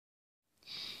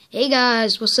Hey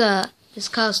guys, what's up? It's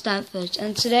Carl Stanford,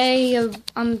 and today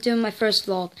I'm doing my first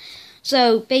vlog.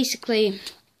 So basically,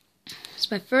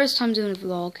 it's my first time doing a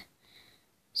vlog.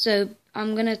 So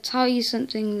I'm gonna tell you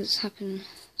something that's happened.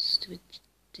 Stupid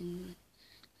thing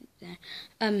right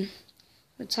there.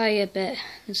 I'll tell you a bit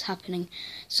that's happening.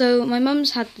 So my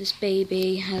mum's had this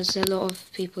baby, as a lot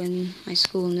of people in my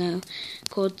school know,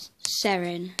 called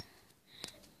Seren.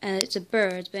 It's a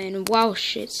bird, but in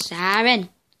Welsh it's Saren.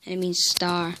 And it means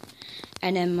star.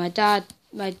 And then my dad,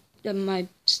 my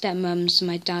stepmom's,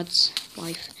 my dad's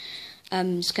wife,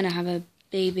 is gonna have a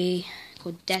baby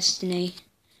called Destiny.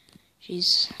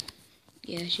 She's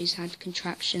had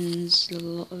contractions, a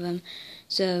lot of them.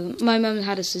 So my mum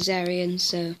had a cesarean,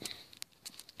 so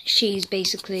she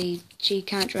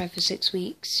can't drive for 6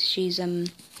 weeks.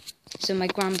 So my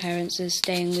grandparents are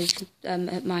staying with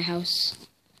at my house,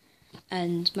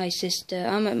 and my sister.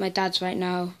 I'm at my dad's right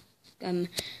now.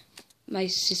 My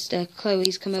sister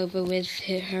Chloe's come over with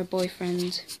her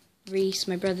boyfriend Reese.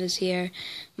 My brother's here.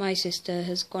 My sister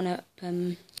has gone up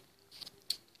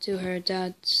to her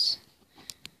dad's.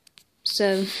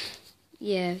 So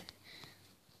yeah.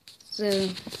 So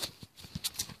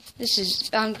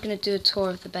I'm gonna do a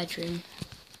tour of the bedroom.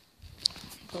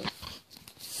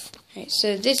 Right,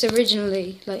 so this was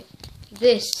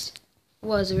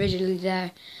originally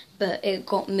there, but it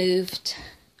got moved.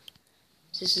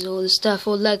 This is all the stuff,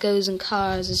 all Legos and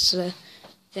cars, this sort of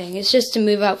thing. It's just to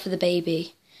move out for the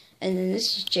baby. And then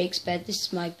this is Jake's bed, this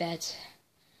is my bed.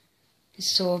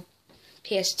 This is all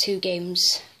PS2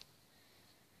 games.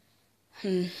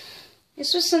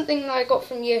 This was something that I got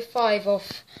from year 5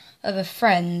 of a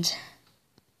friend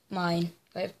mine,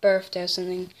 like a birthday or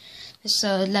something. This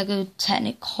Lego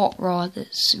Technic hot rod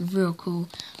that's real cool.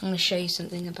 I'm going to show you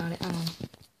something about it. Hang on.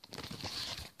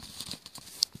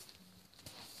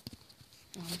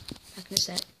 Back in a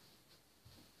sec.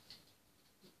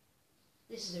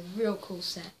 This is a real cool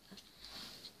set.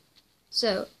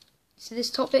 So, see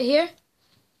this top bit here?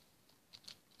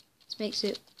 This makes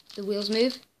the wheels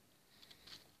move.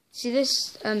 See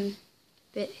this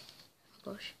bit?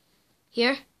 Oh gosh.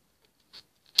 Here?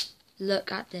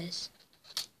 Look at this.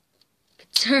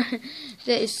 That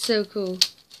is so cool.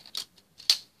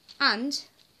 And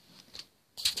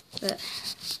look,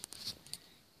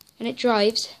 when it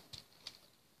drives,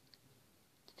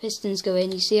 pistons go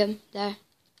in, you see them there?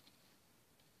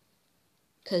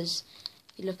 Because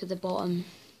if you look at the bottom,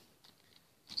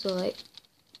 so like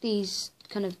these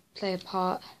kind of play a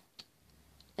part,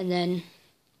 and then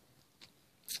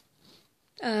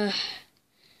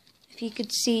if you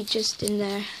could see just in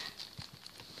there,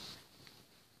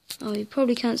 oh, you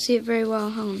probably can't see it very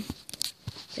well, hang on,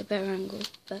 get a better angle,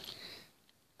 but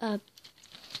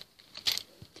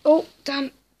oh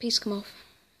damn, piece come off,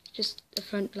 just the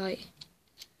front light.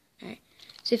 Alright,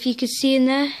 so if you could see in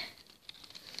there,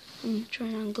 I'm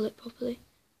trying to angle it properly.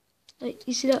 Like,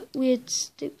 you see that weird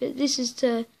stick bit? This is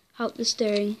to help the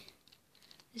steering.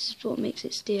 This is what makes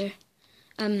it steer.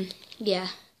 Yeah,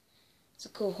 it's a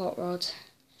cool hot rod.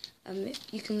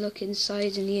 You can look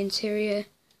inside in the interior.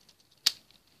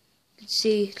 You can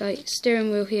see, like,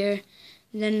 steering wheel here,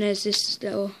 and then there's this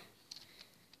little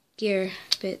gear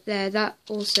bit there. That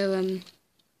also,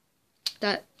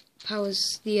 that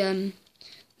powers the,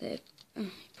 you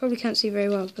probably can't see very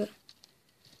well, but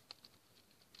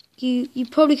you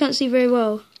probably can't see very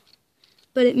well,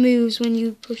 but it moves when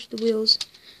you push the wheels.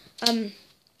 Do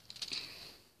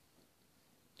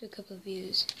a couple of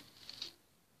views.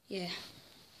 Yeah.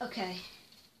 Okay.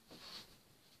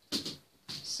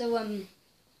 So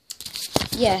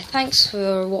yeah, thanks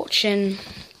for watching.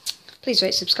 Please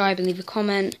rate, subscribe, and leave a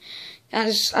comment.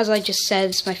 As I just said,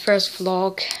 it's my first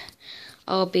vlog.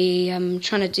 I'll be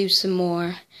trying to do some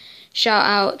more. Shout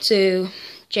out to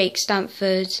Jake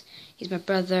Stanford, he's my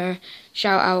brother.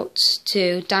 Shout out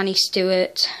to Danny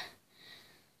Stewart.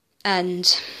 And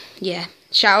yeah,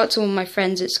 shout out to all my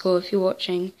friends at school if you're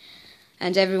watching.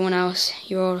 And everyone else,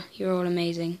 you're all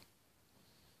amazing.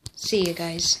 See you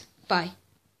guys. Bye.